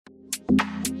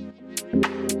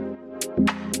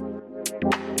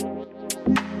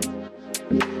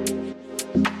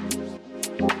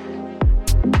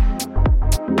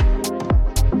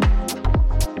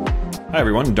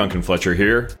everyone, Duncan Fletcher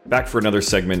here, back for another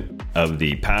segment of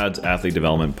the PADS Athlete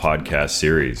Development Podcast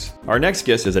series. Our next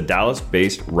guest is a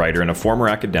Dallas-based writer and a former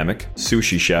academic,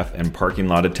 sushi chef, and parking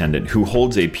lot attendant who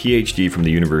holds a PhD from the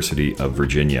University of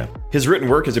Virginia. His written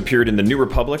work has appeared in the New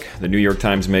Republic, the New York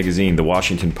Times Magazine, the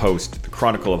Washington Post, the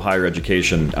Chronicle of Higher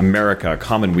Education, America,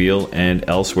 Commonweal, and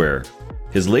elsewhere.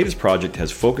 His latest project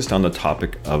has focused on the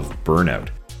topic of burnout,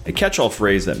 a catch-all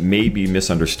phrase that may be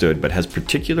misunderstood but has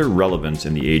particular relevance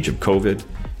in the age of COVID,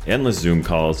 endless Zoom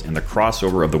calls, and the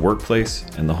crossover of the workplace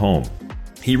and the home.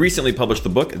 He recently published the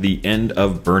book, The End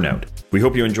of Burnout. We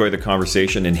hope you enjoy the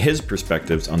conversation and his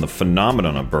perspectives on the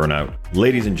phenomenon of burnout.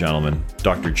 Ladies and gentlemen,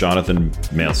 Dr. Jonathan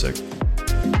Malesic.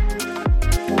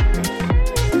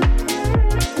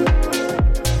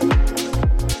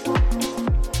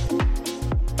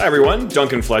 Hi everyone,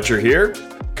 Duncan Fletcher here.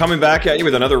 Coming back at you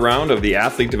with another round of the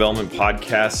Athlete Development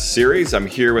Podcast series. I'm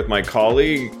here with my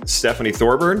colleague, Stephanie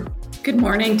Thorburn. Good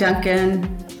morning,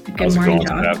 Duncan. Good morning,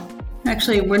 John.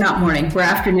 Actually, we're not morning. We're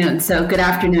afternoon. So good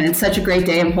afternoon. It's such a great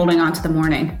day. I'm holding on to the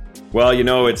morning. Well, you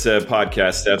know, it's a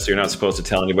podcast, Steph, so you're not supposed to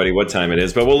tell anybody what time it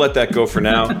is, but we'll let that go for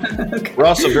now. Okay. We're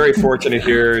also very fortunate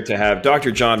here to have Dr.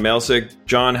 John Malesic.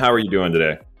 John, how are you doing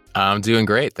today? I'm doing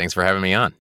great. Thanks for having me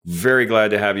on. Very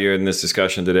glad to have you in this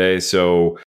discussion today.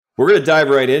 So we're going to dive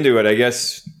right into it, I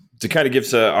guess, to kind of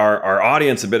give our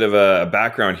audience a bit of a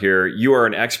background here. You are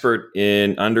an expert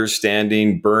in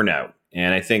understanding burnout.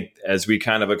 And I think as we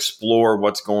kind of explore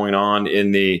what's going on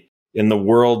in the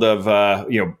world of,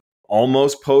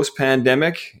 almost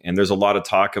post-pandemic, and there's a lot of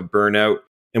talk of burnout.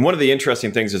 And one of the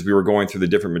interesting things as we were going through the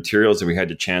different materials that we had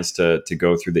the chance to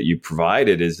go through that you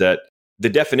provided is that the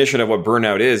definition of what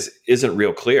burnout isn't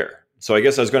real clear. So I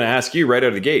guess I was going to ask you right out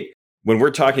of the gate, when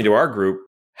we're talking to our group,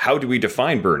 how do we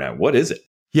define burnout? What is it?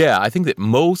 Yeah, I think that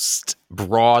most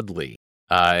broadly,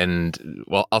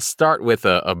 I'll start with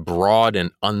a broad and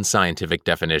unscientific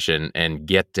definition and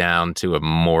get down to a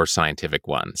more scientific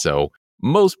one. So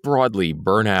most broadly,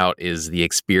 burnout is the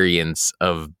experience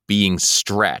of being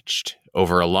stretched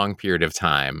over a long period of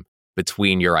time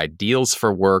between your ideals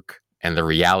for work and the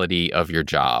reality of your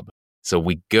job. So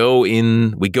we go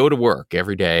to work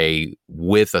every day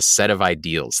with a set of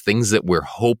ideals, things that we're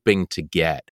hoping to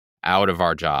get out of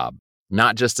our job,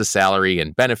 not just a salary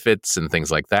and benefits and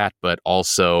things like that, but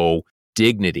also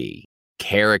dignity,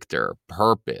 character,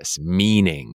 purpose,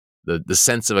 meaning, the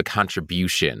sense of a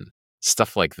contribution,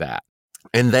 stuff like that.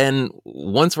 And then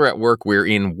once we're at work, we're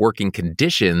in working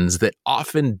conditions that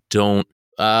often don't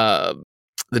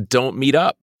meet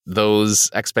up those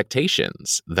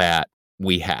expectations that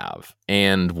we have.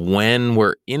 And when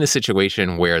we're in a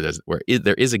situation where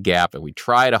there is a gap and we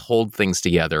try to hold things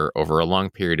together over a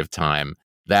long period of time,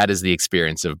 that is the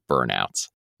experience of burnout.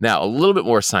 Now, a little bit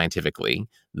more scientifically,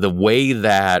 the way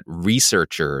that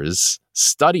researchers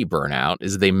study burnout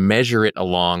is they measure it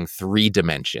along 3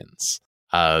 dimensions.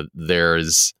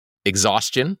 There's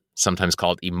exhaustion, sometimes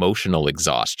called emotional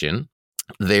exhaustion.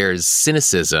 There's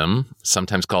cynicism,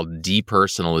 sometimes called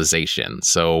depersonalization.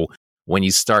 So when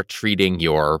you start treating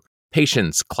your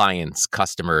patients, clients,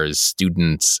 customers,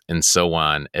 students, and so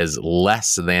on as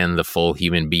less than the full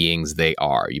human beings they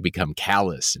are, you become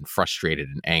callous and frustrated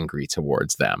and angry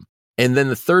towards them. And then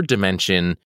the third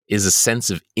dimension is a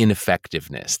sense of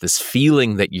ineffectiveness, this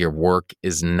feeling that your work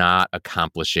is not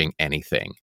accomplishing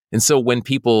anything. And so when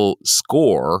people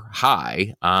score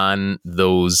high on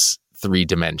those 3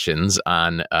 dimensions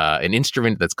on an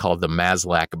instrument that's called the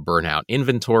Malesic Burnout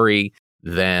Inventory,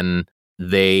 then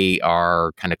they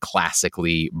are kind of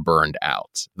classically burned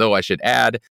out. Though I should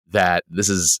add that this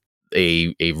is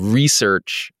a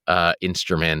research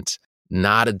instrument,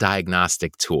 not a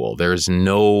diagnostic tool. There's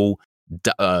no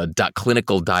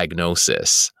clinical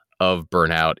diagnosis of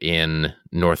burnout in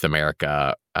North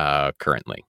America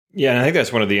currently. Yeah, and I think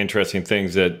that's one of the interesting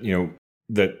things that,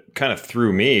 that kind of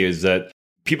threw me is that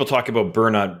people talk about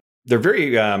burnout. They're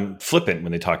very flippant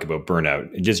when they talk about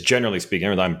burnout. And just generally speaking,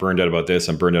 I'm burned out about this,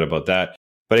 I'm burned out about that.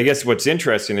 But I guess what's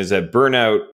interesting is that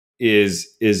burnout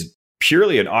is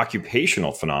purely an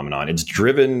occupational phenomenon. It's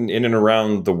driven in and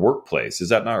around the workplace. Is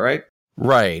that not right?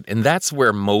 Right. And that's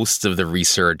where most of the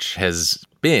research has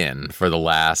been for the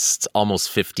last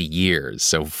almost 50 years.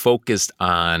 So focused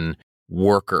on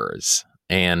workers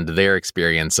and their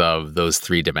experience of those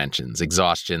 3 dimensions: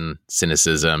 exhaustion,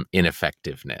 cynicism,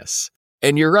 ineffectiveness.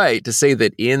 And you're right to say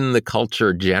that in the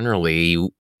culture generally,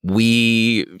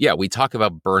 we talk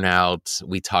about burnout.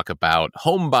 We talk about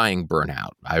home buying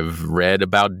burnout. I've read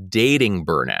about dating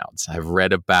burnouts. I've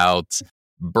read about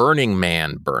Burning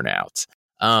Man burnout.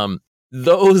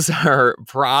 Those are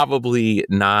probably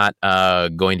not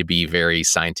going to be very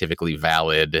scientifically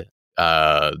valid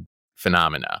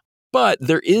phenomena. But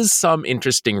there is some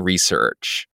interesting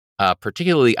research,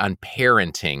 particularly on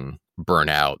parenting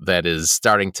burnout, that is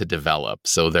starting to develop.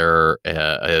 So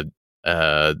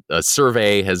a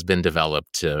survey has been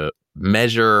developed to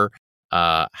measure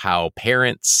how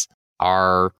parents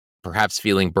are perhaps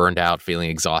feeling burned out, feeling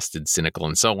exhausted, cynical,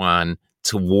 and so on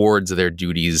towards their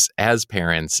duties as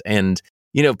parents. And,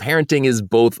 parenting is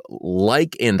both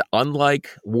like and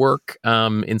unlike work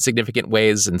in significant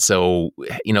ways. And so,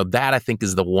 that I think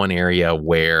is the one area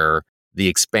where the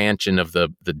expansion of the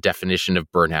definition of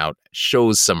burnout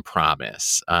shows some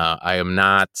promise. I am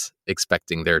not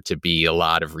expecting there to be a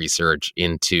lot of research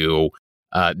into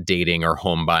dating or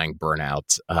home buying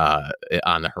burnout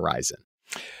on the horizon.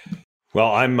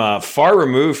 Well, I'm far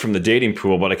removed from the dating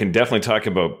pool, but I can definitely talk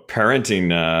about parenting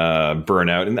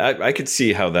burnout. And I could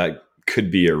see how that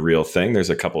could be a real thing. There's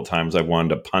a couple of times I wanted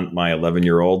to punt my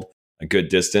 11-year-old a good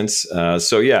distance.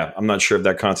 So yeah, I'm not sure if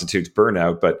that constitutes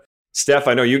burnout, but Steph,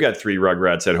 I know you got 3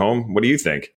 rugrats at home. What do you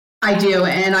think? I do,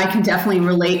 and I can definitely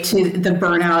relate to the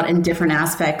burnout in different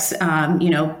aspects.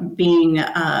 Being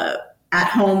at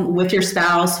home with your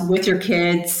spouse, with your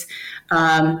kids,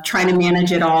 trying to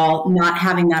manage it all, not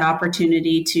having that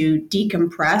opportunity to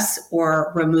decompress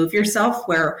or remove yourself,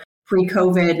 where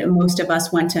pre-COVID, most of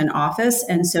us went to an office.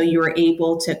 And so you were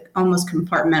able to almost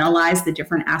compartmentalize the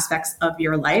different aspects of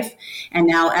your life. And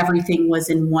now everything was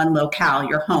in one locale,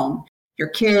 your home, your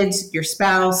kids, your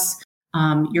spouse,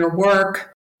 your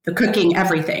work, the cooking,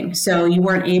 everything. So you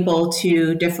weren't able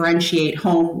to differentiate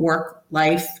home, work,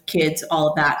 life, kids, all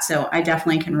of that. So I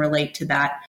definitely can relate to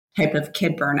that type of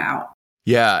kid burnout.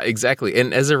 Yeah, exactly.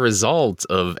 And as a result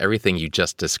of everything you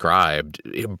just described,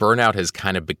 burnout has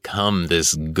kind of become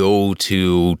this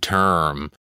go-to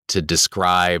term to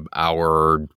describe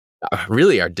our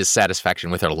dissatisfaction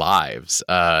with our lives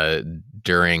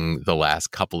during the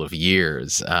last couple of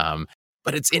years.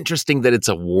 But it's interesting that it's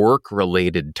a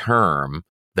work-related term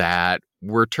that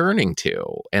we're turning to.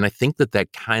 And I think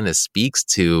that kind of speaks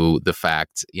to the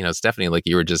fact, Stephanie, like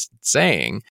you were just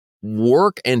saying,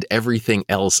 work and everything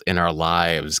else in our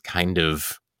lives kind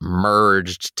of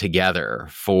merged together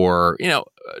for,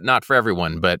 not for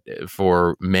everyone, but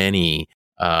for many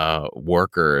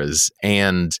workers.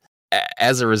 And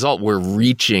as a result, we're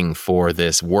reaching for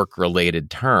this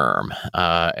work-related term.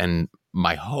 And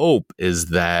my hope is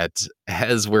that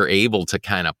as we're able to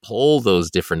kind of pull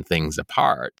those different things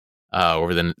apart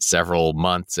over the several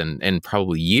months and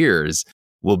probably years,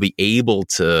 we'll be able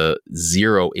to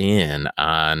zero in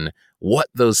on what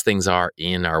those things are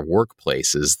in our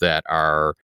workplaces that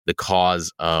are the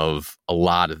cause of a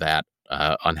lot of that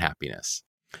unhappiness.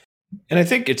 And I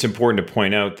think it's important to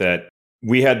point out that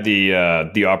we had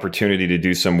the opportunity to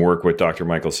do some work with Dr.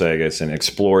 Michael Sagas and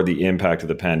explore the impact of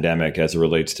the pandemic as it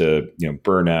relates to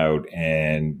burnout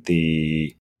and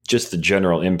the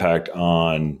general impact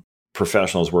on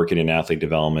professionals working in athlete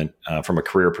development from a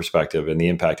career perspective and the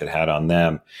impact it had on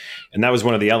them. And that was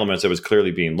one of the elements that was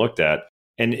clearly being looked at.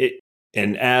 And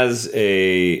as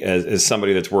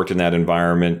somebody that's worked in that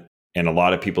environment and a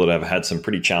lot of people that have had some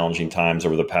pretty challenging times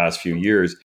over the past few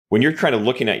years, when you're kind of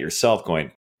looking at yourself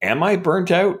going, am I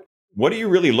burnt out? What are you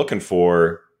really looking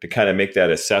for to kind of make that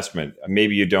assessment?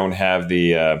 Maybe you don't have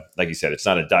the, like you said, it's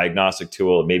not a diagnostic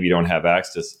tool. Maybe you don't have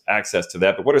access to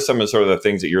that. But what are some of the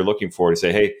things that you're looking for to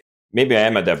say, hey, maybe I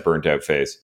am at that burnt out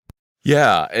phase?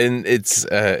 Yeah, and it's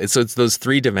those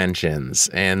 3 dimensions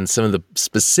and some of the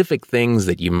specific things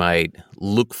that you might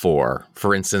look for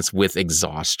instance, with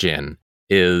exhaustion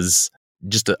is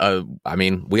just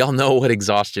we all know what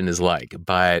exhaustion is like,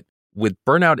 but with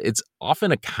burnout, it's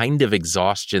often a kind of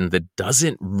exhaustion that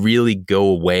doesn't really go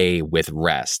away with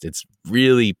rest. It's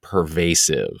really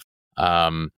pervasive.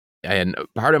 And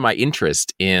part of my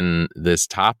interest in this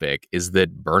topic is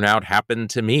that burnout happened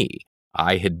to me.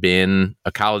 I had been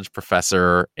a college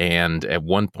professor, and at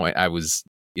one point I was,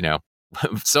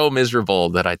 so miserable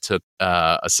that I took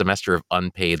a semester of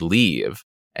unpaid leave.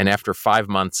 And after 5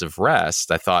 months of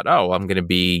rest, I thought, oh, I'm going to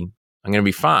be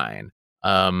fine.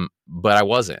 But I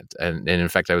wasn't. And in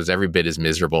fact, I was every bit as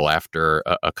miserable after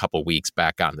a couple weeks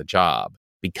back on the job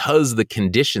because the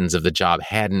conditions of the job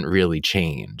hadn't really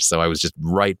changed. So I was just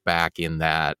right back in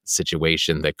that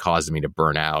situation that caused me to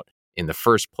burn out in the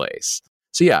first place.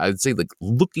 So yeah, I'd say like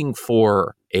looking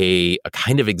for a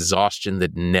kind of exhaustion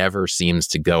that never seems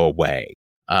to go away,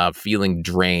 feeling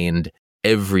drained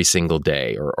every single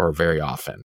day or very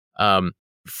often.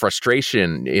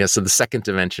 Frustration, so the second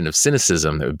dimension of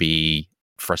cynicism, that would be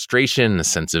frustration, a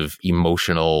sense of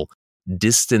emotional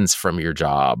distance from your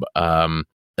job.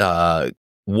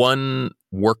 One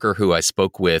worker who I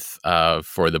spoke with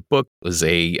for the book was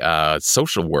a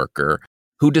social worker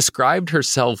who described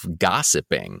herself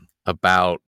gossiping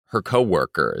about her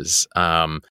coworkers.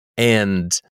 And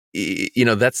that's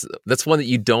one that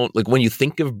you don't like when you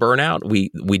think of burnout.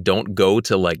 We don't go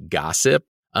to like gossip,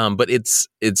 but it's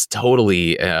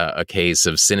totally a case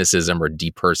of cynicism or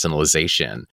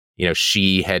depersonalization.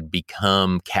 She had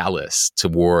become callous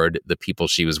toward the people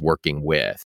she was working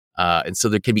with, and so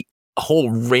there can be a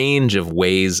whole range of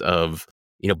ways of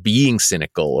being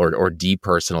cynical or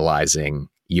depersonalizing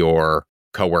your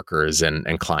coworkers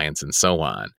and clients and so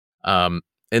on.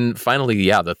 And finally,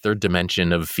 the third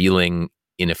dimension of feeling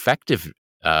ineffective,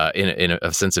 in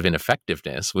a sense of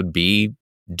ineffectiveness, would be: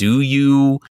 do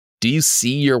you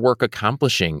see your work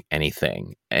accomplishing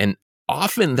anything? And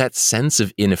often that sense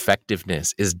of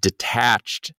ineffectiveness is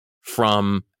detached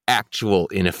from actual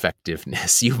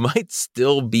ineffectiveness. You might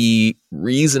still be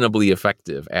reasonably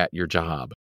effective at your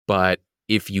job, but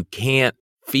if you can't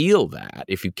feel that,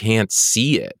 if you can't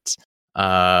see it,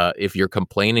 if you're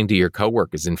complaining to your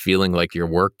coworkers and feeling like your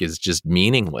work is just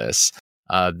meaningless,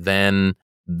 then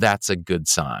that's a good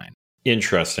sign.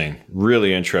 Interesting.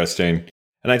 Really interesting.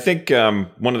 And I think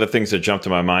one of the things that jumped to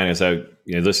my mind as I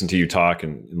listened to you talk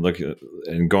and look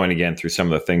and going again through some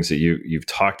of the things that you've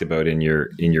talked about in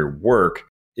your work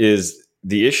is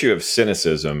the issue of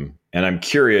cynicism. And I'm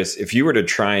curious, if you were to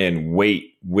try and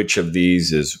weight which of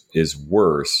these is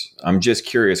worse, I'm just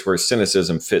curious where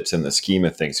cynicism fits in the scheme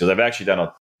of things. Because I've actually done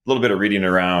a little bit of reading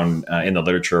around in the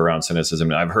literature around cynicism,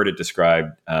 and I've heard it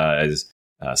described as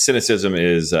cynicism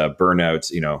is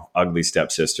burnout's, ugly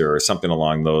stepsister or something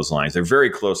along those lines. They're very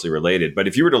closely related. But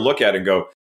if you were to look at it and go,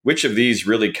 which of these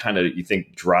really kind of you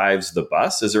think drives the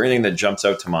bus? Is there anything that jumps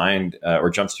out to mind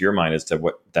or jumps to your mind as to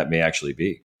what that may actually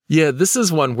be? Yeah, this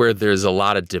is one where there's a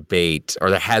lot of debate, or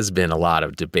there has been a lot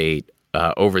of debate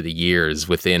over the years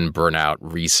within burnout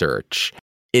research.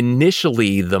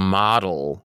 Initially, the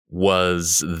model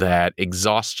was that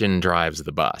exhaustion drives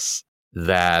the bus,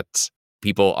 that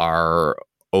people are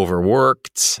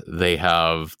overworked, they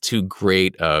have too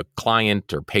great a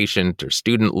client or patient or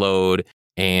student load,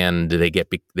 and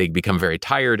they become very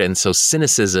tired. And so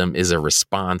cynicism is a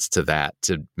response to that,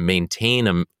 to maintain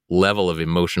a level of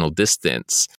emotional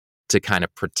distance to kind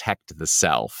of protect the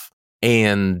self.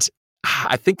 And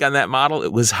I think on that model,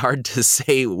 it was hard to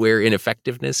say where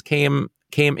ineffectiveness came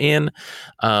in.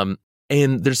 And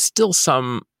there's still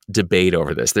some debate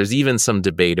over this. There's even some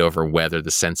debate over whether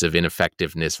the sense of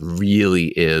ineffectiveness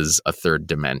really is a third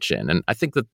dimension. And I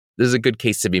think that there's a good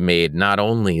case to be made, not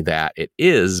only that it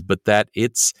is, but that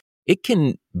it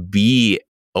can be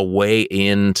a way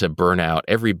into burnout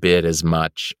every bit as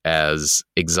much as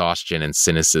exhaustion and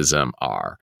cynicism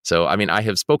are. So, I mean, I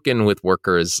have spoken with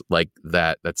workers like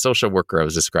that social worker I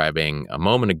was describing a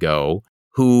moment ago,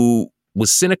 who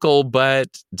was cynical but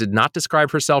did not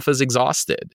describe herself as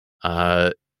exhausted.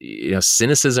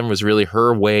 Cynicism was really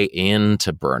her way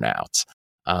into burnout.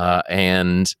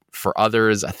 And for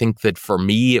others, I think that for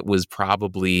me, it was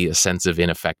probably a sense of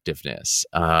ineffectiveness.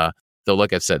 Though,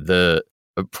 like I've said,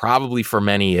 probably for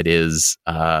many, it is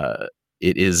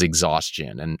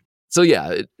exhaustion. And so,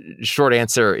 short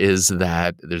answer is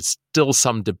that there's still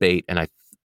some debate. And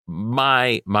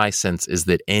my sense is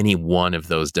that any one of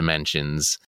those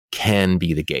dimensions can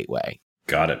be the gateway.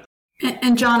 Got it.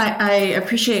 And John, I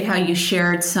appreciate how you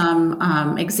shared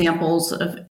some examples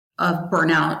of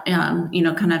burnout,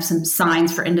 kind of some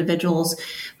signs for individuals.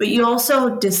 But you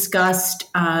also discussed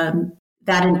that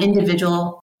an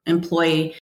individual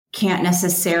employee can't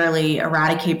necessarily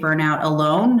eradicate burnout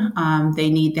alone. They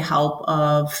need the help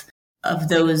of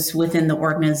those within the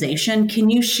organization.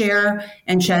 Can you share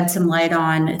and shed some light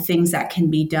on things that can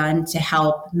be done to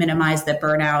help minimize the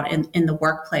burnout in the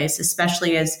workplace,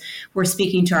 especially as we're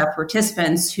speaking to our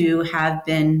participants who have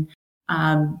been,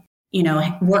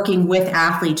 working with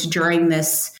athletes during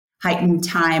this heightened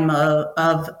time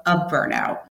of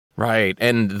burnout? Right.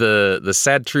 And the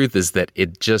sad truth is that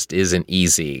it just isn't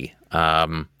easy.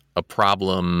 A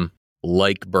problem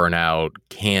like burnout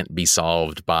can't be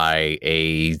solved by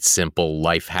a simple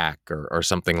life hack or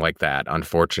something like that,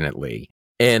 unfortunately.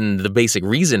 And the basic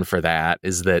reason for that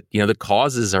is that, the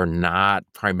causes are not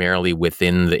primarily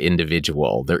within the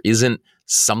individual. There isn't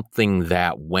something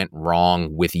that went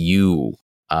wrong with you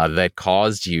that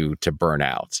caused you to burn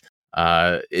out.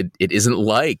 It isn't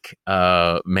like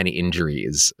many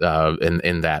injuries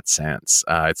in that sense.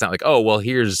 It's not like, oh, well,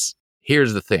 here's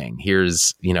the thing.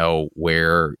 Here's,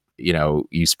 where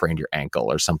you sprained your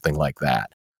ankle or something like that.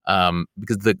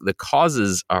 Because the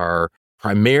causes are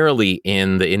primarily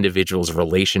in the individual's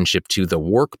relationship to the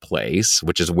workplace,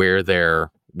 which is where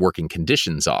their working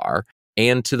conditions are,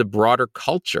 and to the broader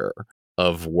culture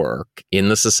of work in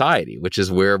the society, which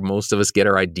is where most of us get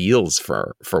our ideals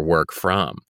for work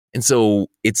from. And so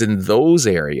it's in those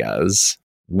areas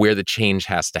where the change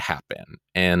has to happen.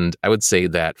 And I would say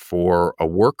that for a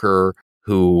worker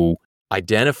who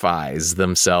identifies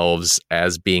themselves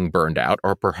as being burned out,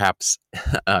 or perhaps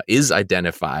is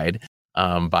identified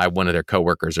by one of their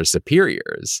coworkers or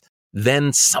superiors,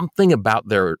 then something about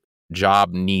their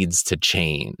job needs to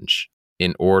change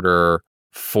in order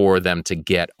for them to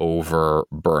get over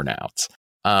burnout.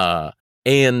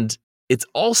 And it's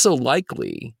also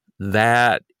likely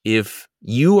that if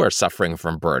you are suffering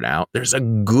from burnout, there's a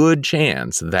good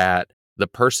chance that the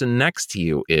person next to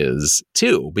you is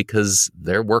too, because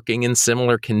they're working in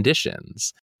similar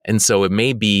conditions. And so it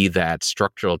may be that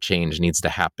structural change needs to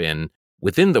happen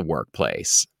within the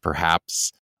workplace,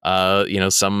 perhaps,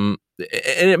 and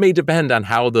it may depend on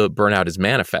how the burnout is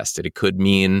manifested. It could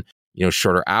mean,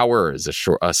 shorter hours,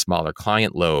 a smaller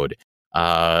client load.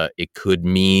 It could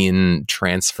mean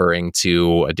transferring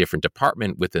to a different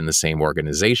department within the same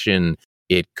organization.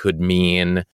 It could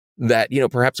mean that,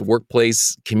 perhaps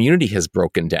workplace community has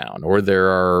broken down, or there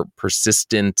are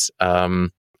persistent,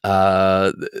 there's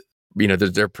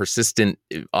persistent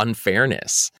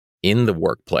unfairness in the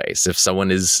workplace. If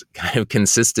someone is kind of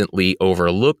consistently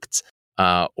overlooked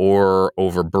or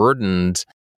overburdened,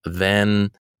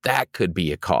 then that could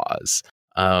be a cause.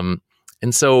 And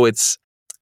so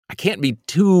I can't be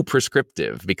too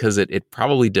prescriptive because it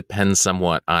probably depends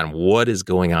somewhat on what is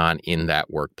going on in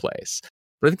that workplace.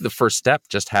 But I think the first step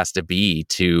just has to be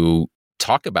to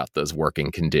talk about those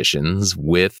working conditions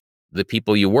with the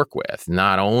people you work with,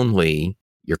 not only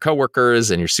your coworkers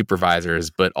and your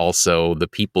supervisors, but also the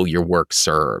people your work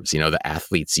serves, the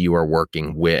athletes you are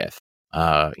working with.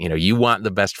 You want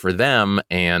the best for them,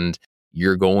 and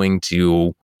you're going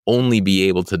to only be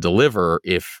able to deliver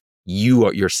if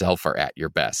you yourself are at your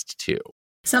best too.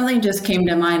 Something just came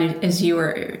to mind as you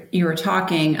were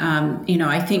talking.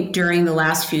 I think during the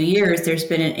last few years, there's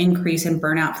been an increase in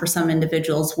burnout for some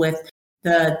individuals with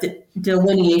the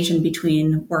delineation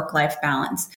between work-life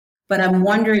balance. But I'm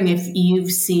wondering if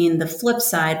you've seen the flip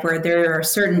side, where there are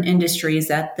certain industries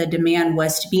that the demand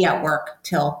was to be at work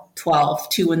till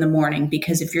 2 in the morning,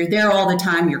 because if you're there all the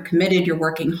time, you're committed, you're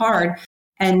working hard.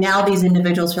 And now these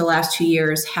individuals for the last 2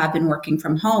 years have been working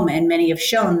from home, and many have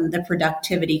shown that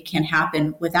productivity can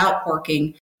happen without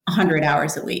working 100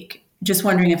 hours a week. Just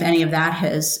wondering if any of that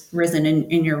has risen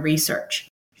in your research.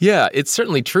 Yeah, it's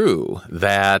certainly true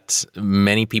that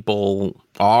many people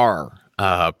are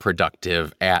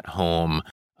productive at home.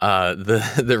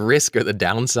 The risk or the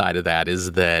downside of that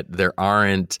is that there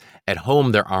aren't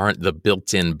the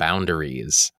built-in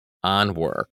boundaries on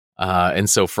work. And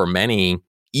so for many,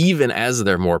 even as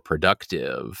they're more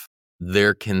productive,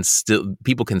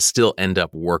 people can still end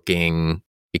up working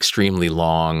extremely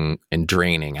long and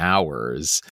draining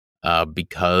hours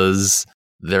because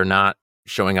they're not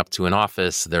showing up to an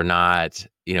office. They're not,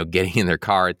 getting in their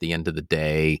car at the end of the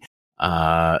day.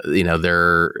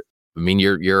 Your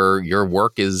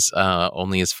work is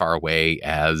only as far away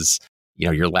as,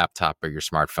 your laptop or your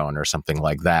smartphone or something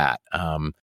like that.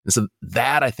 And so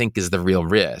that, I think, is the real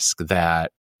risk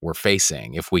that we're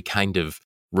facing. If we kind of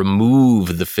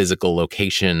remove the physical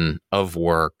location of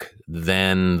work,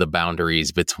 then the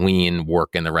boundaries between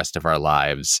work and the rest of our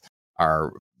lives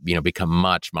are, become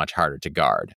much, much harder to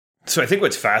guard. So I think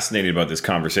what's fascinating about this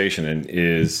conversation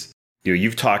is,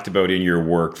 you've talked about in your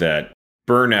work that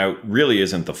burnout really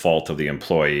isn't the fault of the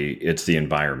employee, it's the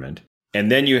environment.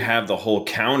 And then you have the whole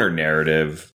counter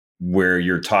narrative where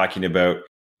you're talking about,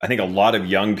 I think a lot of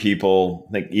young people,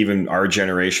 like even our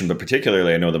generation, but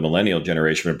particularly I know the millennial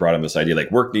generation, have brought in this idea like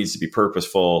work needs to be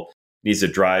purposeful, needs to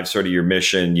drive sort of your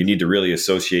mission. You need to really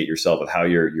associate yourself with how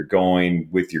you're going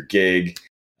with your gig,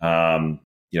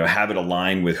 have it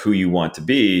align with who you want to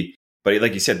be. But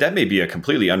like you said, that may be a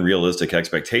completely unrealistic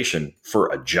expectation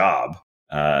for a job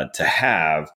to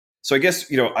have. So I guess,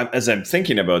 as I'm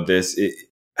thinking about this,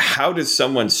 how does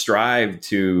someone strive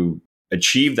to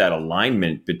achieve that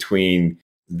alignment between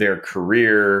their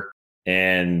career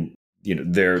and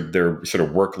their sort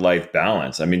of work-life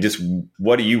balance? I mean, just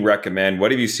what do you recommend?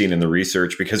 What have you seen in the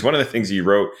research? Because one of the things you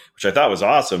wrote, which I thought was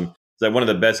awesome, is that one of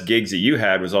the best gigs that you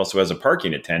had was also as a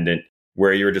parking attendant,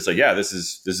 where you were just like, yeah, this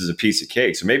is a piece of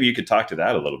cake. So maybe you could talk to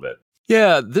that a little bit.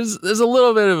 Yeah, there's a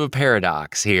little bit of a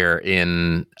paradox here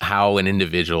in how an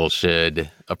individual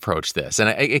should approach this. And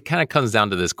it kind of comes down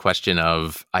to this question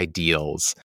of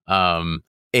ideals. And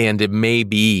it may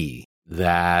be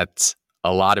that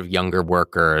a lot of younger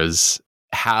workers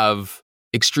have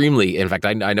in fact,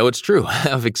 I know it's true,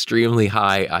 have extremely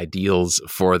high ideals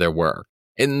for their work.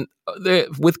 And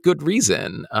with good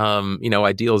reason.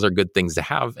 Ideals are good things to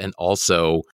have. And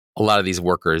also, a lot of these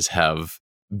workers have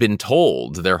been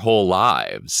told their whole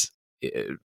lives,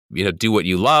 do what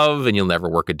you love and you'll never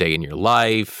work a day in your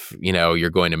life. You're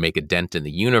going to make a dent in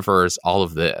the universe, all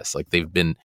of this. Like, they've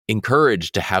been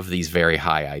encouraged to have these very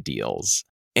high ideals.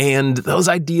 And those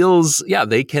ideals,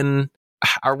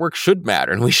 our work should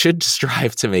matter and we should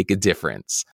strive to make a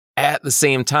difference. At the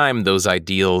same time, those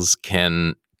ideals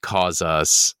can cause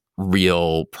us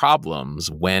real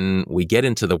problems when we get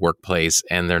into the workplace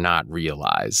and they're not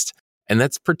realized. And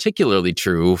that's particularly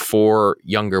true for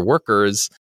younger workers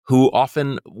who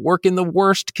often work in the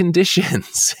worst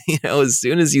conditions. As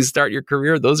soon as you start your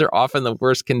career, those are often the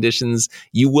worst conditions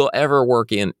you will ever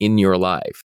work in your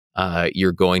life.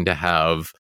 You're going to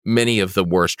have many of the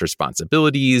worst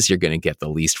responsibilities. You're going to get the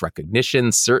least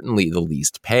recognition, certainly the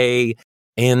least pay.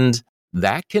 And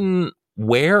that can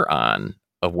wear on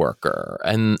a worker.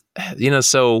 And,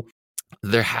 so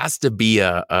there has to be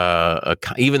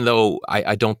even though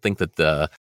I don't think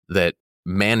that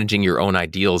managing your own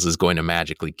ideals is going to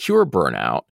magically cure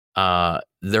burnout,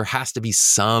 there has to be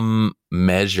some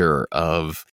measure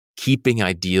of keeping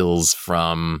ideals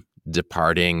from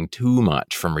departing too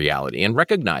much from reality and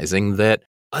recognizing that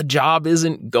a job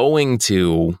isn't going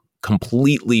to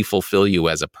completely fulfill you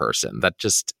as a person. That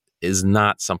just is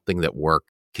not something that work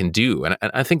can do. And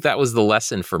I think that was the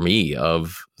lesson for me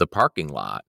of the parking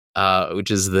lot,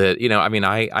 which is that,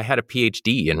 I had a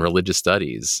PhD in religious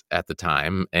studies at the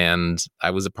time, and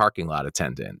I was a parking lot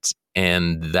attendant.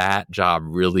 And that job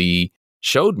really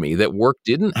showed me that work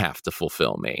didn't have to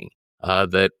fulfill me,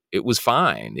 that it was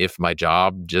fine if my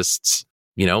job just,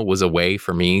 was a way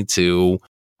for me to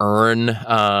earn,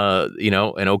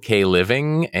 an okay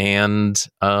living and,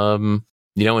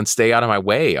 and stay out of my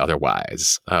way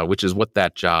otherwise, which is what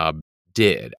that job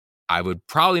did. I would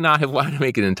probably not have wanted to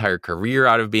make an entire career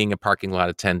out of being a parking lot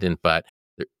attendant, but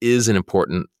there is an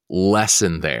important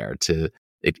lesson there.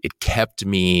 It kept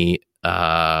me,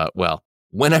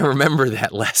 when I remember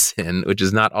that lesson, which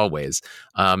is not always,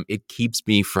 it keeps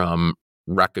me from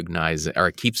recognizing, or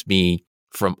it keeps me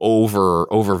from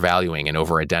overvaluing and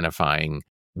over-identifying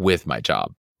with my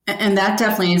job. And that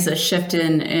definitely is a shift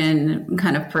in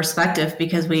kind of perspective,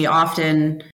 because we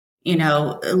often,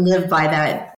 live by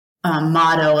that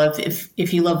motto of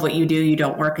if you love what you do, you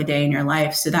don't work a day in your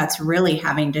life. So that's really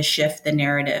having to shift the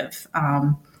narrative,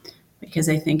 because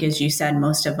I think, as you said,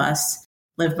 most of us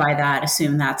live by that,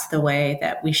 assume that's the way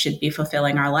that we should be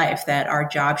fulfilling our life, that our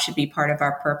job should be part of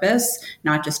our purpose,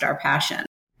 not just our passion.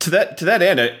 To that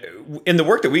end, in the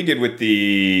work that we did with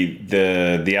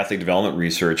the athlete development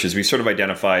research, is we sort of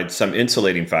identified some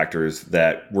insulating factors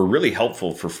that were really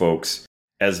helpful for folks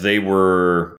as they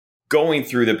were going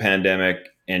through the pandemic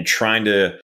and trying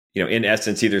to, in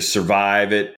essence, either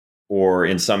survive it, or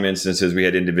in some instances, we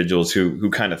had individuals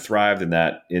who kind of thrived in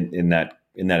that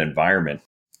environment.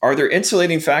 Are there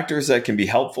insulating factors that can be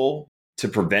helpful to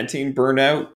preventing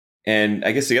burnout? And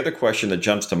I guess the other question that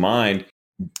jumps to mind: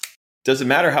 does it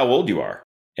matter how old you are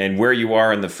and where you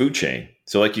are in the food chain?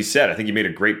 So like you said, I think you made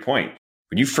a great point.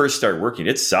 When you first start working,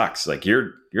 it sucks. Like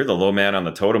you're the low man on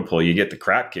the totem pole. You get the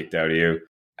crap kicked out of you.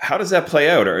 How does that play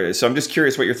out? So I'm just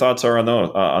curious what your thoughts are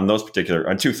on those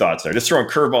particular two thoughts there. Just throwing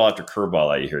curveball after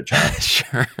curveball at you here, John.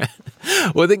 Sure.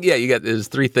 Well, I think, there's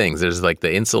three things. There's like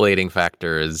the insulating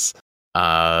factors.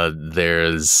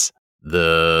 There's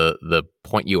the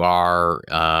point you are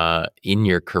in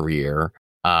your career.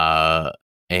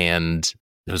 And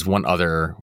there's one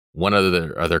other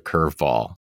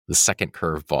curveball, the second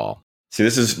curveball. See,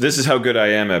 this is how good I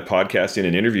am at podcasting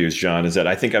and interviews, John, is that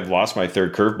I think I've lost my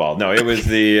third curveball. No, it was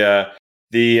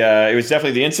it was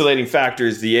definitely the insulating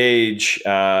factors, the age,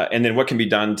 and then what can be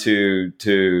done to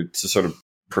sort of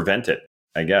prevent it,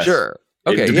 I guess. Sure.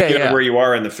 Okay. Depending on where you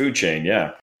are in the food chain.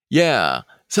 Yeah. Yeah.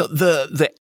 So the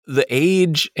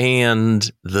age and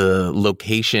the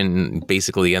location,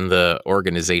 basically, and the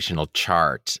organizational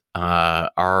chart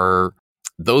are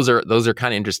kind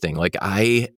of interesting. Like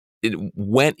it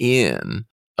went in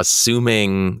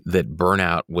assuming that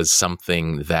burnout was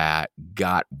something that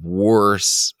got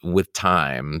worse with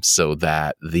time, so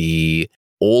that the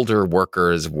older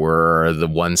workers were the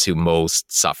ones who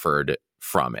most suffered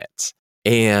from it.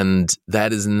 And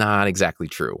that is not exactly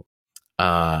true.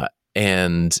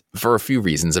 And for a few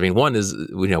reasons. I mean, one is,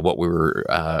 what we were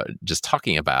just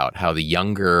talking about, how the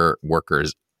younger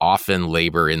workers often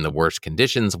labor in the worst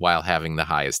conditions while having the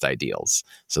highest ideals.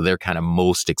 So they're kind of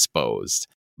most exposed.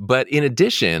 But in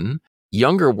addition,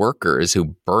 younger workers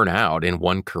who burn out in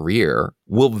one career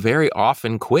will very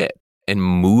often quit and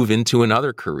move into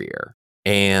another career.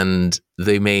 and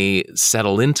they may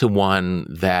settle into one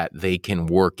that they can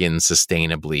work in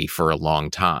sustainably for a long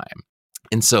time.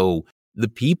 And so the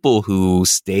people who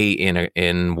stay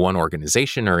in one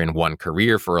organization or in one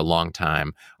career for a long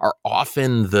time are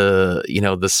often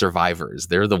the survivors.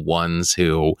 They're the ones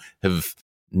who have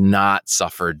not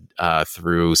suffered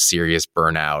through serious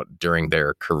burnout during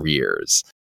their careers.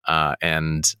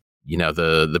 And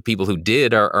the people who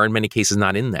did are in many cases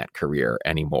not in that career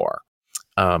anymore.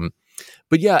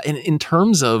 But yeah, in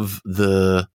terms of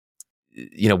the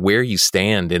where you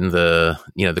stand in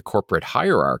the corporate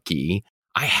hierarchy,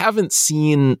 I haven't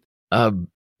seen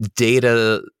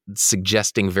data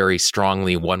suggesting very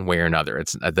strongly one way or another.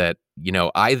 It's that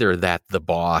either that the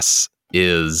boss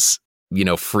is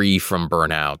free from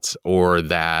burnout, or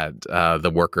that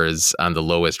the workers on the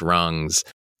lowest rungs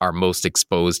are most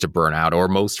exposed to burnout or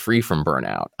most free from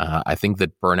burnout. I think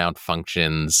that burnout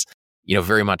functions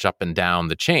very much up and down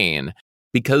the chain,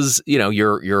 because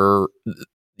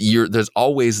there's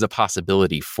always the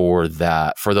possibility for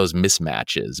those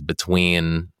mismatches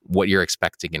between what you're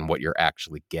expecting and what you're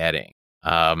actually getting.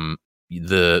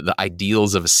 The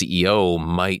ideals of a CEO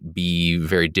might be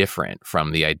very different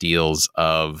from the ideals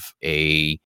of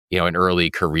an early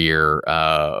career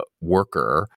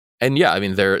worker. And yeah, I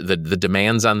mean, the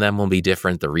demands on them will be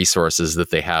different. The resources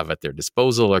that they have at their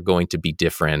disposal are going to be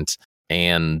different.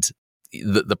 And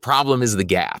the problem is the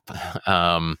gap.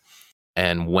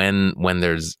 And when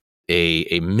there's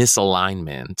a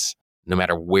misalignment, no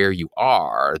matter where you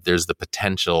are, there's the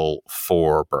potential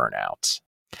for burnout.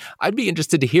 I'd be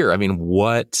interested to hear, I mean,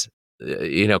 what,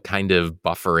 kind of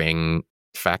buffering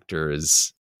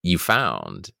factors you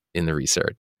found in the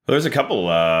research. Well, there's a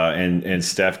couple, and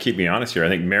Steph, keep me honest here. I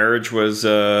think marriage is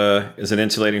an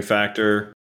insulating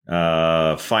factor.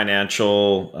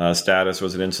 Financial status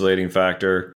was an insulating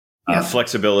factor. Yeah.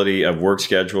 Flexibility of work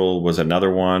schedule was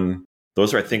another one.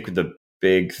 Those are, I think, the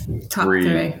big top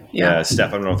three. Yeah. Steph,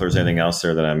 I don't know if there's anything else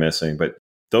there that I'm missing, but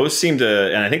those seem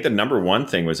to, and I think the number one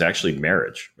thing was actually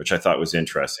marriage, which I thought was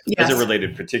interesting. Yes. As it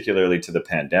related particularly to the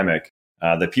pandemic,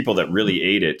 the people that really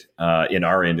ate it in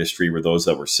our industry were those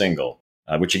that were single,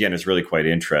 which again is really quite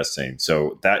interesting.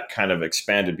 So that kind of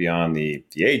expanded beyond the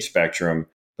age spectrum.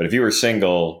 But if you were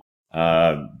single,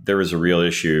 there was a real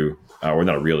issue, or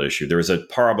not a real issue. There was a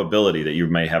probability that you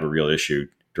may have a real issue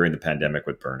during the pandemic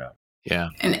with burnout. Yeah.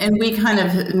 And we kind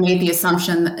of made the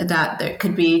assumption that it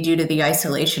could be due to the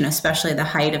isolation, especially the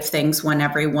height of things when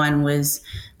everyone was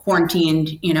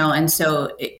quarantined, and so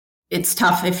it's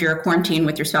tough if you're quarantined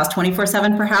with your spouse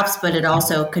 24/7 perhaps, but it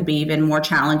also could be even more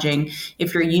challenging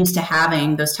if you're used to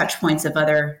having those touch points of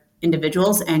other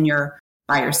individuals and you're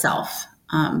by yourself,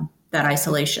 that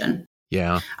isolation.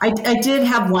 Yeah. I did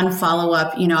have one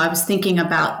follow-up. I was thinking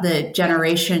about the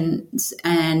generations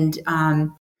and,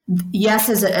 yes,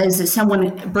 as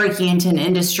someone breaking into an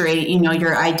industry,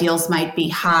 your ideals might be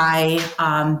high,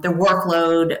 the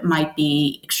workload might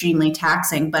be extremely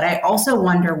taxing. But I also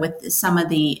wonder with some of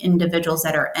the individuals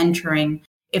that are entering,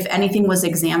 if anything was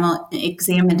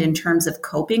examined in terms of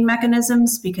coping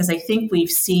mechanisms, because I think we've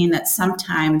seen that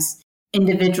sometimes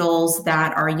individuals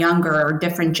that are younger or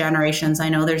different generations, I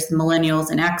know there's millennials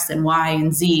and X and Y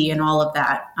and Z and all of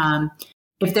that.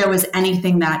 If there was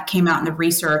anything that came out in the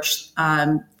research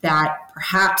that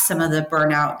perhaps some of the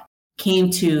burnout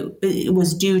it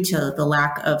was due to the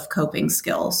lack of coping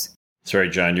skills. Sorry,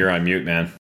 John, you're on mute,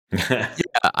 man.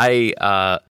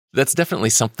 Yeah, that's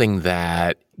definitely something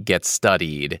that gets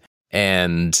studied.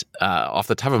 And off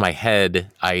the top of my head,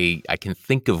 I can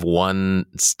think of one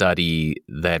study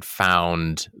that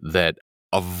found that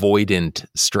avoidant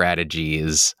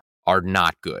strategies are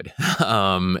not good.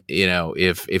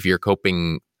 If your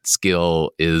coping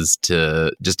skill is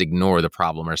to just ignore the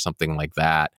problem or something like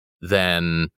that,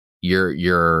 then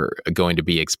you're going to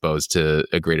be exposed to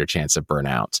a greater chance of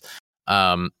burnout.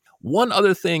 One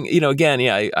other thing, again,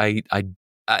 yeah,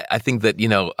 I think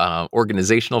that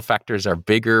organizational factors are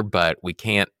bigger, but we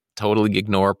can't totally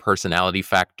ignore personality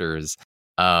factors.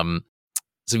 So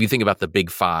if you think about the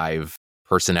big 5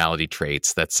 personality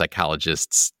traits that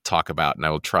psychologists talk about, and I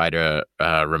will try to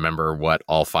remember what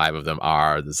all 5 of them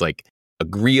are. There's like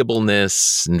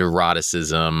agreeableness,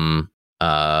 neuroticism,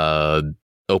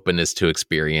 openness to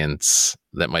experience,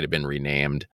 that might have been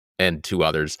renamed, and 2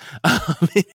 others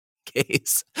in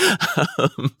case. Yeah,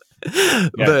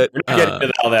 but we're not getting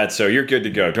into all that, so you're good to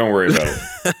go. Don't worry about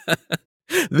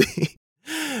it.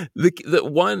 the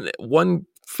one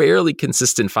fairly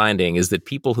consistent finding is that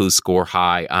people who score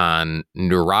high on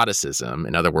neuroticism,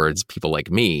 in other words, people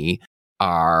like me,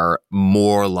 are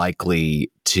more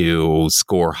likely to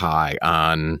score high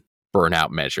on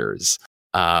burnout measures.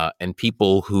 and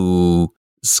people who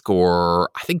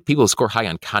I think people who score high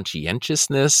on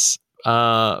conscientiousness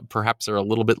perhaps are a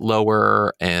little bit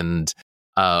lower, and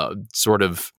sort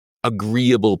of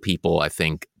agreeable people, I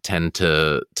think, tend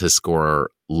to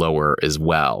score lower as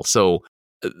well. So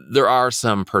there are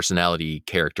some personality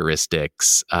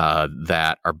characteristics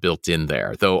that are built in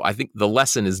there, though I think the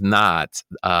lesson is not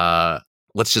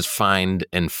let's just find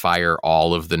and fire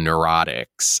all of the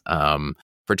neurotics.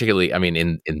 Particularly, I mean,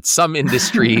 in some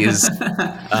industries,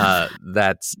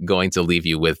 that's going to leave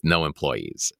you with no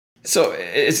employees. So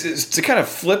it's to kind of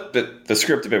flip the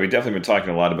script a bit. We've definitely been talking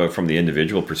a lot about from the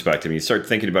individual perspective. You start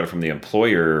thinking about it from the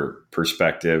employer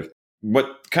perspective.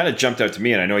 What kind of jumped out to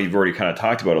me, and I know you've already kind of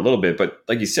talked about it a little bit, but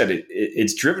like you said,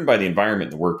 it's driven by the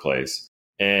environment in the workplace.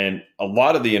 And a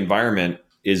lot of the environment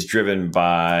is driven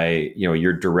by,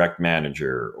 your direct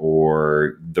manager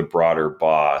or the broader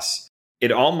boss.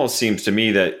 It almost seems to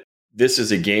me that this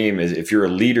is a game, if you're a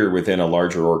leader within a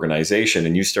larger organization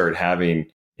and you start having,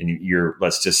 and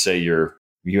let's just say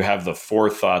you have the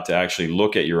forethought to actually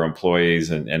look at your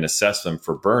employees and assess them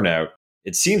for burnout.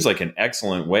 It seems like an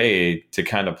excellent way to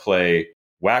kind of play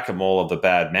whack-a-mole of the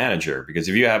bad manager, because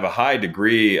if you have a high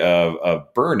degree of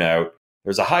burnout,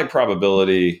 there's a high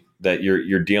probability that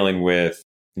you're dealing with,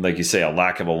 like you say, a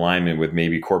lack of alignment with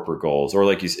maybe corporate goals, or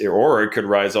or it could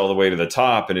rise all the way to the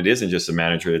top, and it isn't just a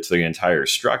manager; it's the entire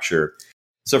structure.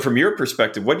 So, from your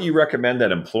perspective, what do you recommend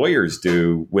that employers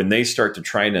do when they start to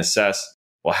try and assess,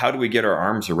 well, how do we get our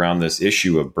arms around this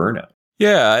issue of burnout?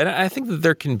 Yeah, and I think that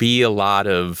there can be a lot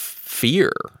of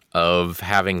fear of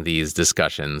having these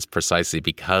discussions precisely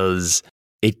because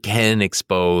it can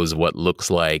expose what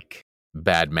looks like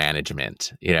bad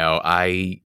management.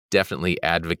 I definitely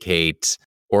advocate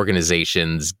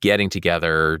organizations getting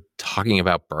together, talking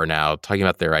about burnout, talking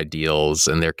about their ideals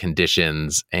and their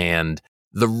conditions. And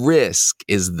the risk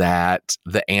is that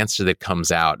the answer that comes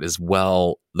out is,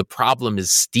 well, the problem is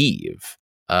Steve.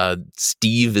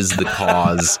 Steve is the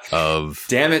cause of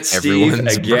damn it, Steve,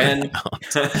 again.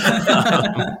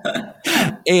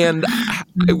 And I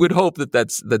would hope that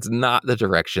that's not the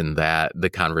direction that the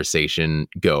conversation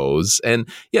goes. And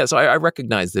yeah, so I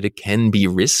recognize that it can be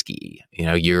risky.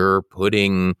 You're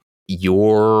putting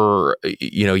your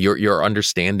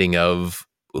understanding of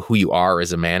who you are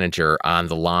as a manager on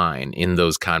the line in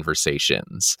those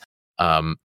conversations.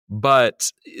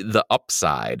 But the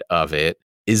upside of it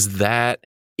is that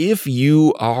if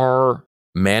you are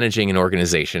managing an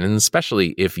organization, and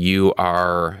especially if you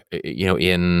are,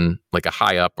 in like a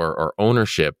high up or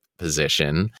ownership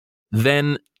position,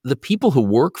 then the people who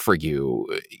work for you,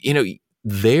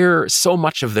 so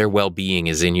much of their well-being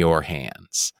is in your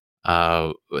hands.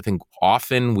 I think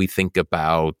often we think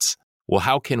about, well,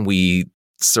 how can we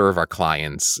serve our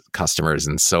clients, customers,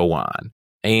 and so on?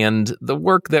 And the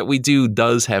work that we do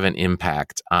does have an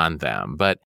impact on them.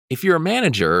 But if you're a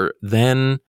manager,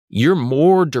 then you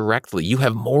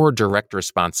have more direct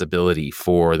responsibility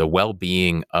for the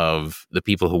well-being of the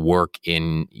people who work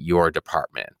in your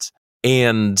department.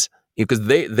 And because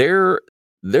they're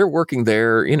working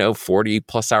there, 40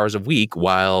 plus hours a week,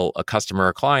 while a customer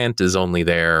or client is only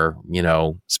there,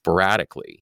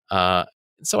 sporadically.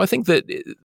 So I think that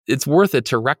it's worth it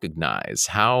to recognize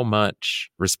how much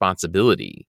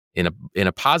responsibility in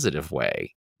a positive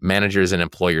way managers and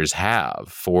employers have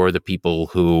for the people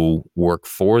who work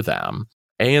for them,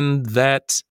 and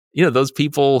that those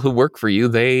people who work for you,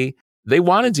 they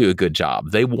want to do a good job,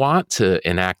 they want to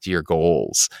enact your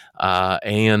goals,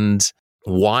 and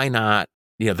why not?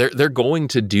 They're going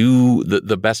to do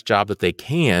the best job that they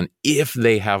can if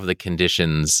they have the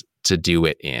conditions to do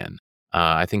it in.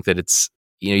 I think that it's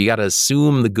you got to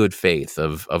assume the good faith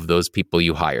of those people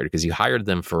you hired, because you hired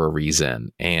them for a reason.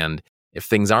 And if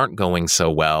things aren't going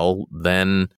so well,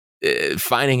 then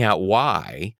finding out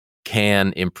why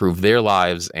can improve their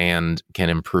lives and can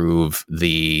improve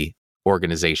the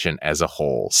organization as a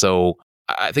whole. So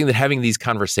I think that having these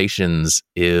conversations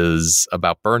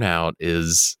about burnout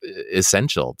is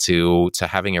essential to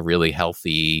having a really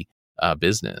healthy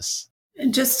business.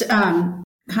 Just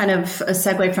kind of a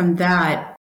segue from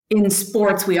that. In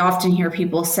sports, we often hear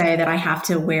people say that I have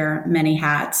to wear many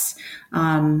hats.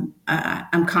 I'm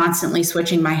constantly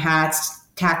switching my hats,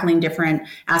 tackling different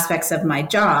aspects of my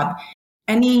job.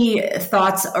 Any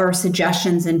thoughts or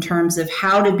suggestions in terms of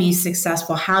how to be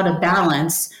successful, how to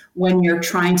balance when you're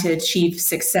trying to achieve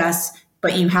success,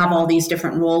 but you have all these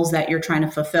different roles that you're trying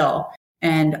to fulfill?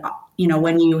 And,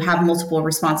 when you have multiple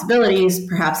responsibilities,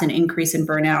 perhaps an increase in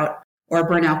burnout, or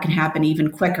burnout can happen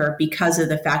even quicker because of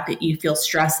the fact that you feel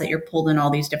stressed, that you're pulled in all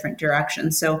these different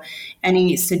directions. So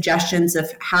any suggestions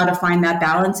of how to find that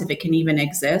balance, if it can even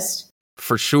exist?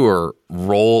 for sure,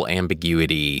 role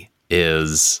ambiguity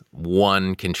is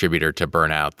one contributor to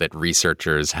burnout that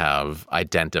researchers have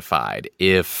identified.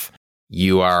 If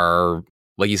you are,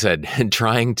 like you said,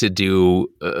 trying to do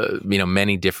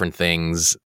many different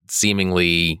things,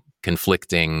 seemingly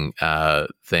conflicting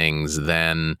things,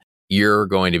 then you're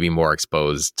going to be more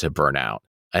exposed to burnout.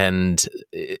 And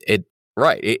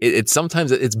it's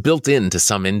sometimes it's built into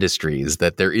some industries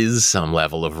that there is some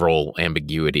level of role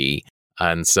ambiguity.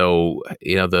 And so,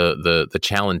 the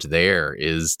challenge there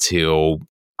is to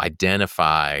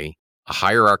identify a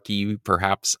hierarchy,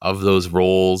 perhaps, of those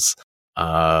roles.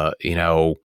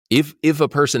 If a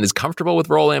person is comfortable with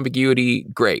role ambiguity,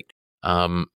 great.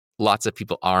 Lots of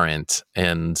people aren't.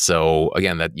 And so,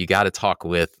 again, that you got to talk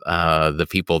with the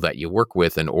people that you work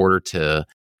with in order to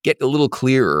get a little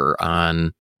clearer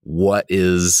on what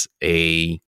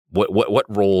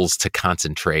roles to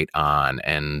concentrate on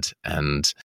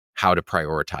and how to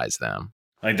prioritize them.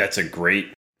 I think that's a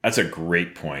great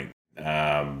point.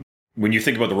 When you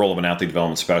think about the role of an athlete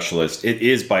development specialist, it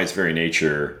is by its very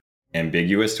nature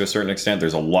ambiguous to a certain extent.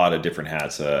 There's a lot of different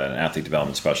hats an athlete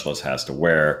development specialist has to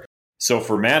wear. So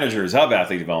for managers of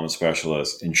athlete development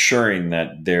specialists, ensuring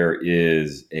that there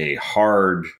is a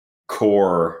hard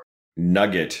core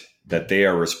nugget that they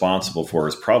are responsible for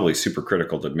is probably super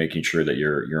critical to making sure that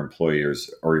your employers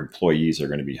or employees are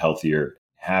going to be healthier,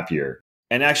 happier.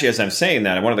 And actually, as I'm saying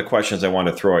that, one of the questions I want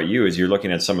to throw at you is you're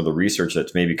looking at some of the research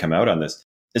that's maybe come out on this.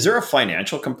 Is there a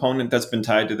financial component that's been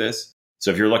tied to this?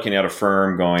 So if you're looking at a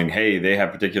firm going, hey, they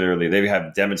have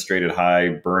demonstrated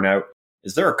high burnout,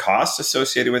 is there a cost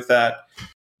associated with that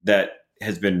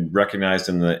has been recognized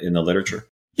in the literature?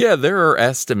 Yeah, there are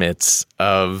estimates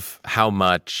of how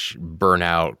much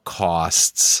burnout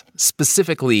costs,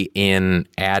 specifically in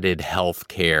added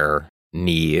healthcare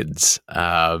needs.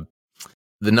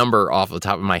 The number off the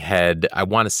top of my head, I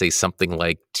want to say something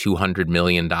like $200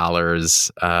 million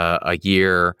a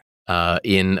year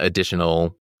in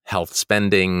additional health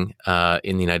spending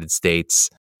in the United States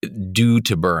due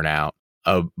to burnout.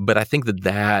 But I think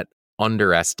that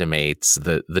underestimates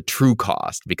the true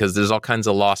cost because there's all kinds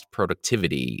of lost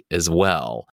productivity as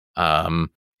well.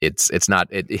 It's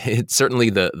certainly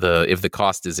the if the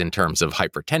cost is in terms of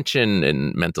hypertension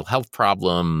and mental health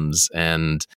problems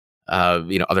and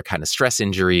other kind of stress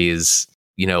injuries,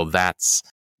 that's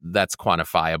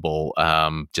quantifiable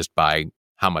just by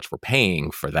how much we're paying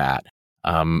for that.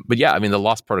 But yeah, I mean, the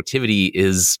lost productivity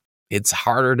it's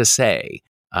harder to say.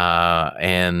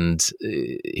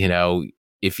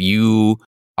 If you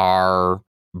are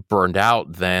burned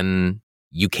out, then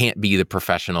you can't be the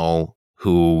professional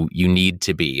who you need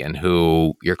to be and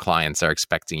who your clients are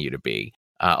expecting you to be.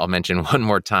 I'll mention one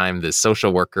more time this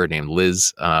social worker named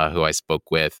Liz, who I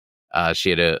spoke with.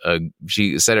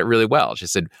 She said it really well. She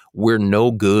said, "We're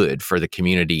no good for the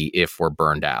community if we're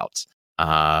burned out."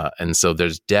 And so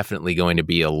there's definitely going to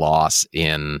be a loss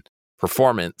in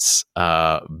performance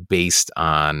based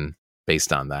on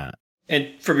that. And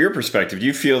from your perspective, do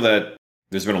you feel that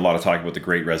there's been a lot of talk about the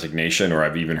Great Resignation, or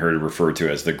I've even heard it referred to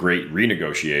as the Great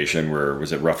Renegotiation, where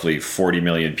was it roughly 40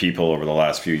 million people over the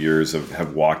last few years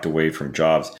have walked away from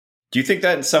jobs? Do you think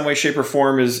that in some way, shape, or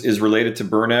form is related to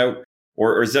burnout,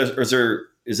 or is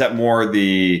that more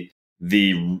the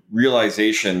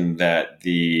realization that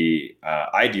the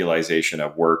idealization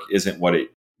of work isn't what it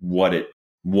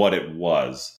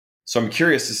was? So I'm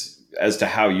curious as to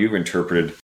how you've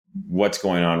interpreted what's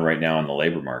going on right now in the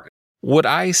labor market. What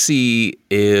I see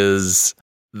is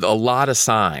a lot of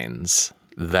signs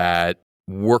that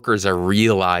workers are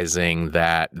realizing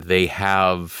that they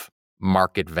have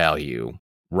market value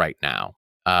right now.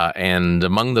 And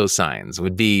among those signs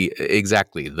would be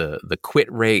exactly the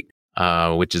quit rate,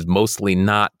 which is mostly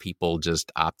not people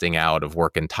just opting out of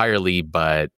work entirely,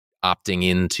 but opting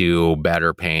into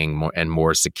better paying and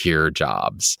more secure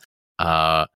jobs.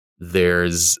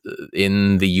 There's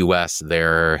in the US,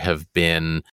 there have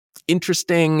been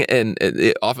interesting and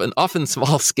often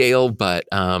small scale, but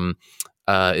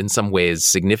in some ways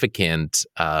significant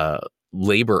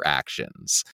labor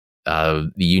actions.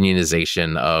 The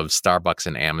unionization of Starbucks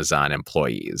and Amazon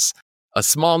employees. A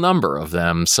small number of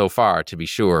them so far, to be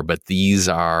sure, but these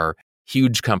are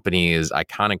huge companies,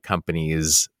 iconic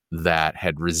companies that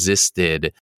had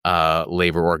resisted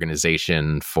labor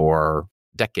organization for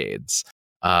decades.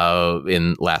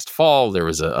 In last fall, there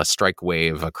was a strike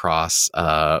wave across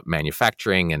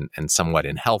manufacturing and somewhat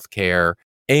in healthcare.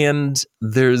 And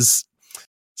there's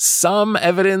some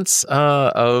evidence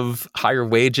of higher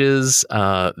wages,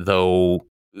 though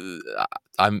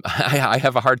I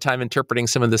have a hard time interpreting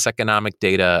some of this economic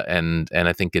data, and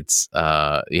I think it's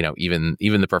even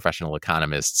the professional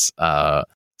economists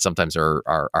sometimes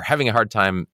are having a hard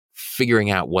time figuring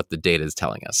out what the data is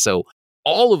telling us. So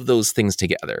all of those things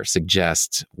together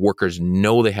suggest workers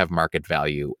know they have market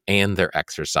value and they're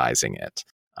exercising it.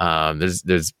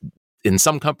 There's in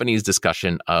some companies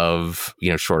discussion of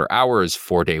shorter hours,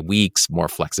 4-day weeks, more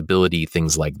flexibility,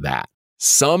 things like that.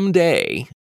 Someday,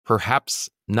 perhaps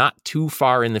not too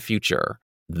far in the future,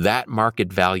 that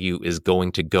market value is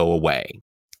going to go away.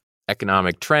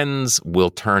 Economic trends will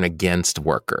turn against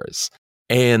workers.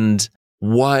 And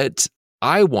what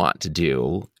I want to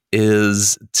do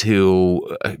is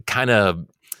to kind of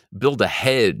build a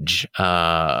hedge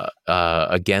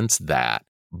against that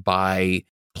by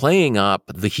playing up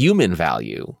the human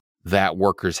value that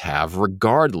workers have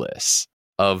regardless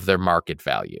of their market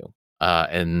value.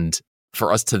 And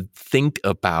for us to think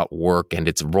about work and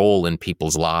its role in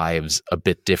people's lives a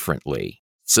bit differently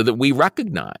so that we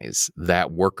recognize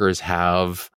that workers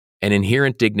have an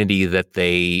inherent dignity that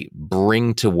they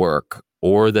bring to work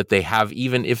or that they have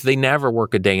even if they never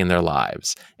work a day in their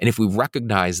lives. And if we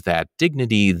recognize that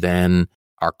dignity, then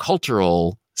our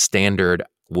cultural standard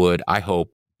would, I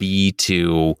hope, be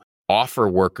to offer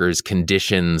workers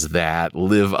conditions that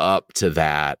live up to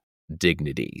that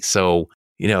dignity. So,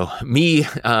 me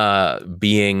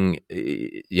being,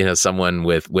 someone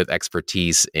with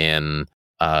expertise in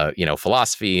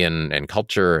philosophy and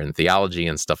culture and theology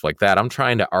and stuff like that, I'm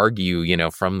trying to argue,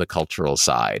 from the cultural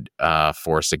side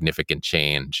for significant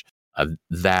change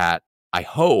that I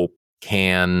hope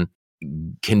can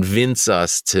convince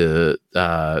us to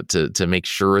make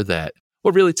sure that,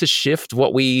 well, really to shift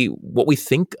what we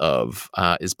think of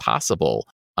is possible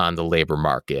on the labor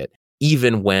market,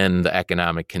 even when the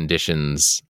economic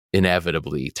conditions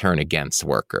inevitably turn against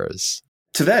workers.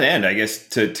 To that end, I guess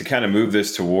to kind of move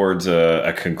this towards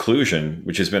a conclusion,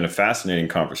 which has been a fascinating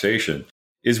conversation,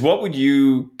 is what would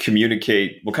you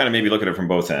communicate? We'll kind of maybe look at it from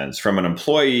both ends. From an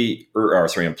employee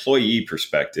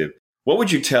perspective, what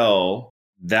would you tell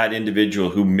that individual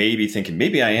who may be thinking,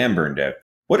 maybe I am burned out?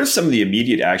 What are some of the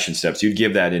immediate action steps you'd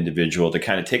give that individual to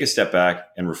kind of take a step back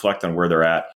and reflect on where they're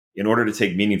at in order to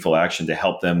take meaningful action to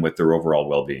help them with their overall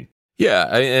well-being?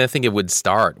 Yeah, I think it would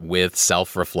start with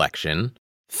self-reflection.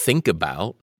 Think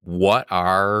about what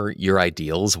are your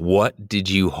ideals? What did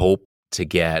you hope to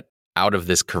get out of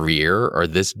this career or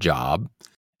this job?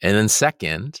 And then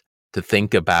second, to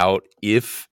think about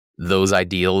if those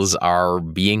ideals are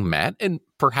being met, and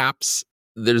perhaps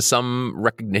there's some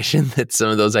recognition that some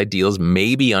of those ideals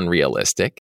may be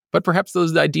unrealistic, but perhaps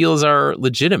those ideals are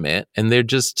legitimate and they're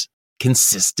just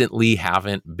consistently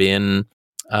haven't been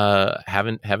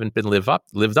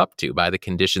lived up to by the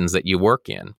conditions that you work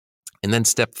in. And then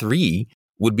step 3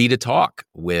 would be to talk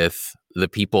with the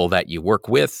people that you work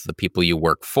with, the people you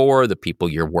work for, the people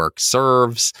your work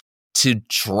serves, to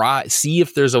see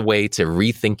if there's a way to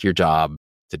rethink your job,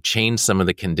 to change some of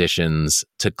the conditions,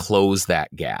 to close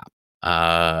that gap.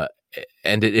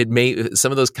 And it may,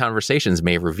 some of those conversations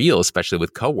may reveal, especially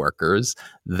with coworkers,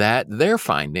 that they're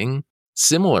finding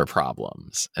similar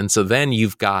problems. And so then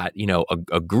you've got,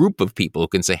 a group of people who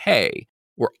can say, hey,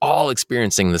 we're all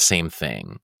experiencing the same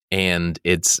thing and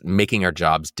it's making our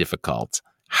jobs difficult.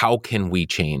 How can we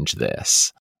change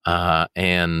this? I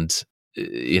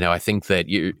think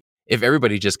that if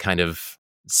everybody just kind of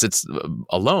sits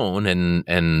alone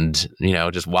and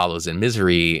just wallows in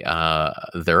misery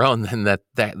their own, then that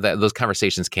those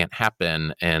conversations can't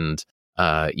happen and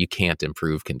you can't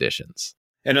improve conditions.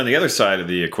 And on the other side of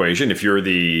the equation, if you're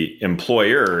the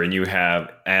employer and you have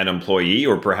an employee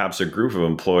or perhaps a group of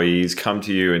employees come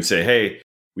to you and say, hey,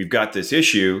 we've got this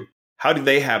issue, how do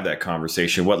they have that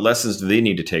conversation? What lessons do they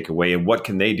need to take away? And what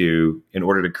can they do in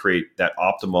order to create that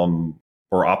optimal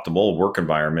work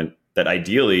environment that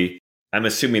ideally, I'm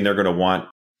assuming they're going to want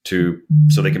to,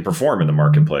 so they can perform in the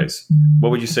marketplace? What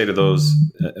would you say to those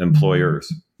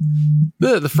employers?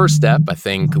 The first step, I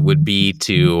think, would be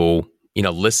to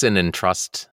listen and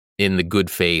trust in the good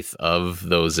faith of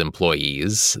those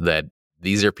employees, that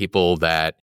these are people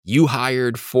that you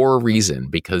hired for a reason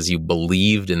because you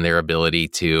believed in their ability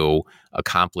to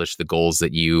accomplish the goals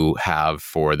that you have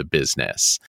for the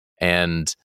business.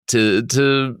 And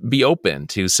to be open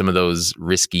to some of those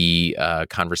risky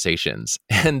conversations.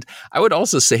 And I would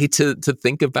also say to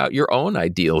think about your own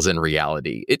ideals in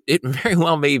reality. It very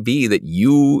well may be that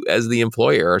you as the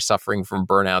employer are suffering from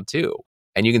burnout too.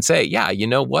 And you can say, yeah, you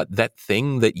know what? That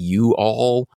thing that you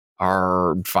all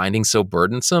are finding so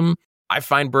burdensome, I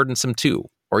find burdensome too.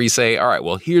 Or you say, all right,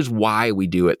 well, here's why we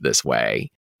do it this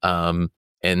way.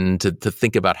 And to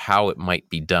think about how it might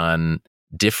be done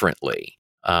differently.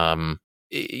 The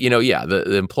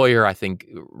employer, I think,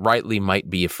 rightly might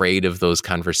be afraid of those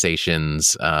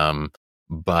conversations,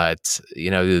 but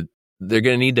they're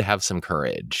going to need to have some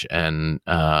courage and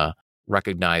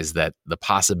recognize that the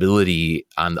possibility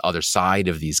on the other side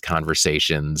of these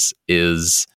conversations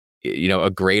is, a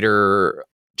greater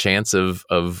chance of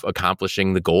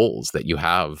accomplishing the goals that you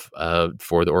have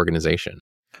for the organization.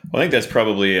 Well, I think that's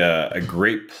probably a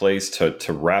great place to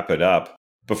wrap it up.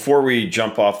 Before we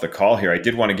jump off the call here, I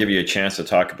did want to give you a chance to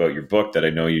talk about your book that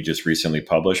I know you just recently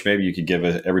published. Maybe you could give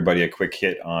everybody a quick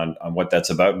hit on what that's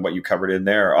about and what you covered in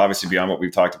there, obviously beyond what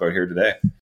we've talked about here today.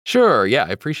 Sure. Yeah, I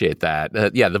appreciate that.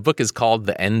 The book is called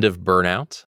The End of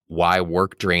Burnout: Why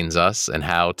Work Drains Us and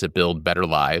How to Build Better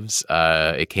Lives.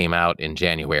 It came out in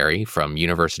January from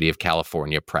University of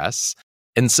California Press.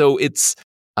 And so it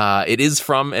is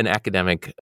from an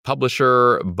academic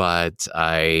publisher, but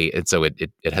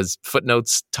it has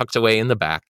footnotes tucked away in the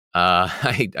back.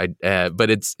 But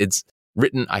it's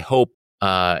written, I hope,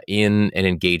 in an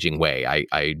engaging way.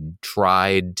 I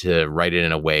tried to write it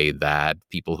in a way that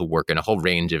people who work in a whole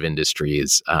range of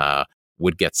industries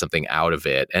would get something out of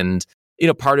it. And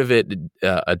part of it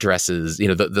addresses,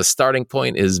 the starting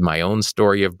point is my own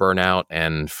story of burnout,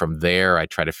 and from there I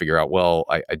try to figure out,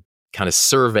 I kind of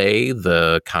survey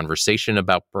the conversation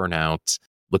about burnout,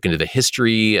 look into the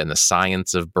history and the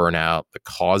science of burnout, the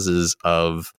causes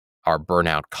of our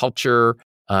burnout culture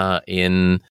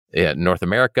in North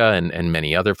America and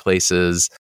many other places.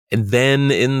 And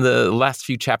then in the last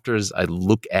few chapters, I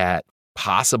look at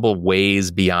possible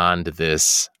ways beyond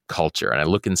this culture. And I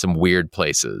look in some weird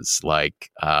places, like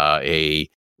a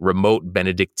remote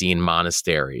Benedictine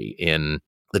monastery in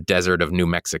the desert of New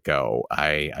Mexico.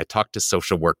 I talk to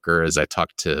social workers. I talk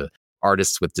to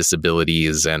artists with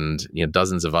disabilities and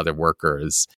dozens of other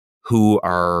workers who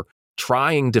are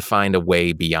trying to find a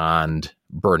way beyond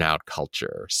burnout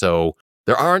culture. So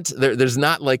there's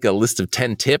not like a list of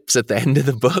 10 tips at the end of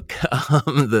the book,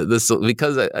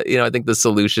 because I think the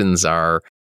solutions are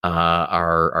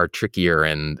trickier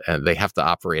and they have to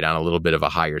operate on a little bit of a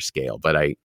higher scale. But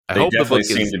I hope the book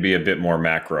seem to be a bit more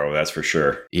macro, that's for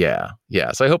sure. Yeah.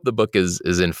 So I hope the book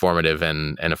is informative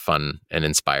and a fun and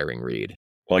inspiring read.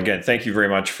 Well, again, thank you very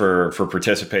much for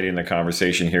participating in the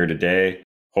conversation here today.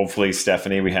 Hopefully,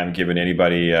 Stephanie, we haven't given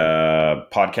anybody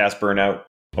podcast burnout.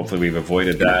 Hopefully, we've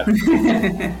avoided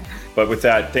that. But with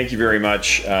that, thank you very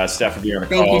much, Steph, for being on the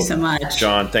call. Thank you so much.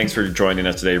 John, thanks for joining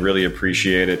us today. Really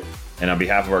appreciate it. And on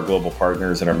behalf of our global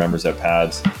partners and our members at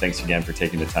PADS, thanks again for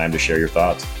taking the time to share your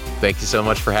thoughts. Thank you so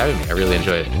much for having me. I really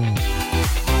enjoyed it.